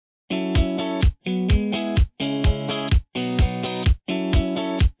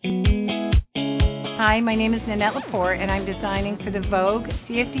Hi, my name is Nanette Lepore, and I'm designing for the Vogue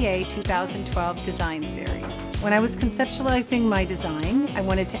CFDA 2012 Design Series. When I was conceptualizing my design, I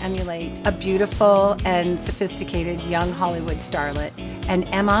wanted to emulate a beautiful and sophisticated young Hollywood starlet, and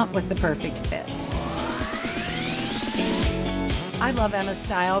Emma was the perfect fit. I love Emma's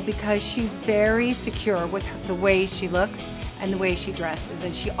style because she's very secure with the way she looks and the way she dresses,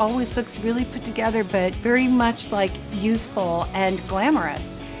 and she always looks really put together, but very much like youthful and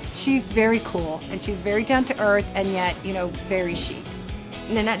glamorous. She's very cool, and she's very down to earth, and yet, very chic.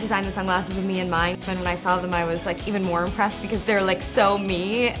 Nanette designed the sunglasses with me in mind, and when I saw them I was even more impressed because they're so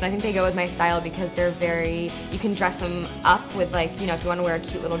me. And I think they go with my style because they're you can dress them up with if you want to wear a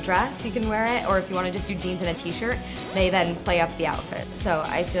cute little dress, you can wear it, or if you want to just do jeans and a t-shirt, they then play up the outfit. So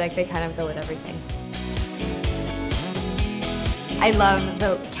I feel like they kind of go with everything. I love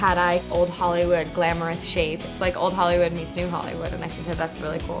the cat-eye, old Hollywood, glamorous shape. It's like old Hollywood meets new Hollywood, and I think that's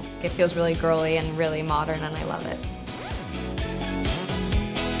really cool. It feels really girly and really modern, and I love it.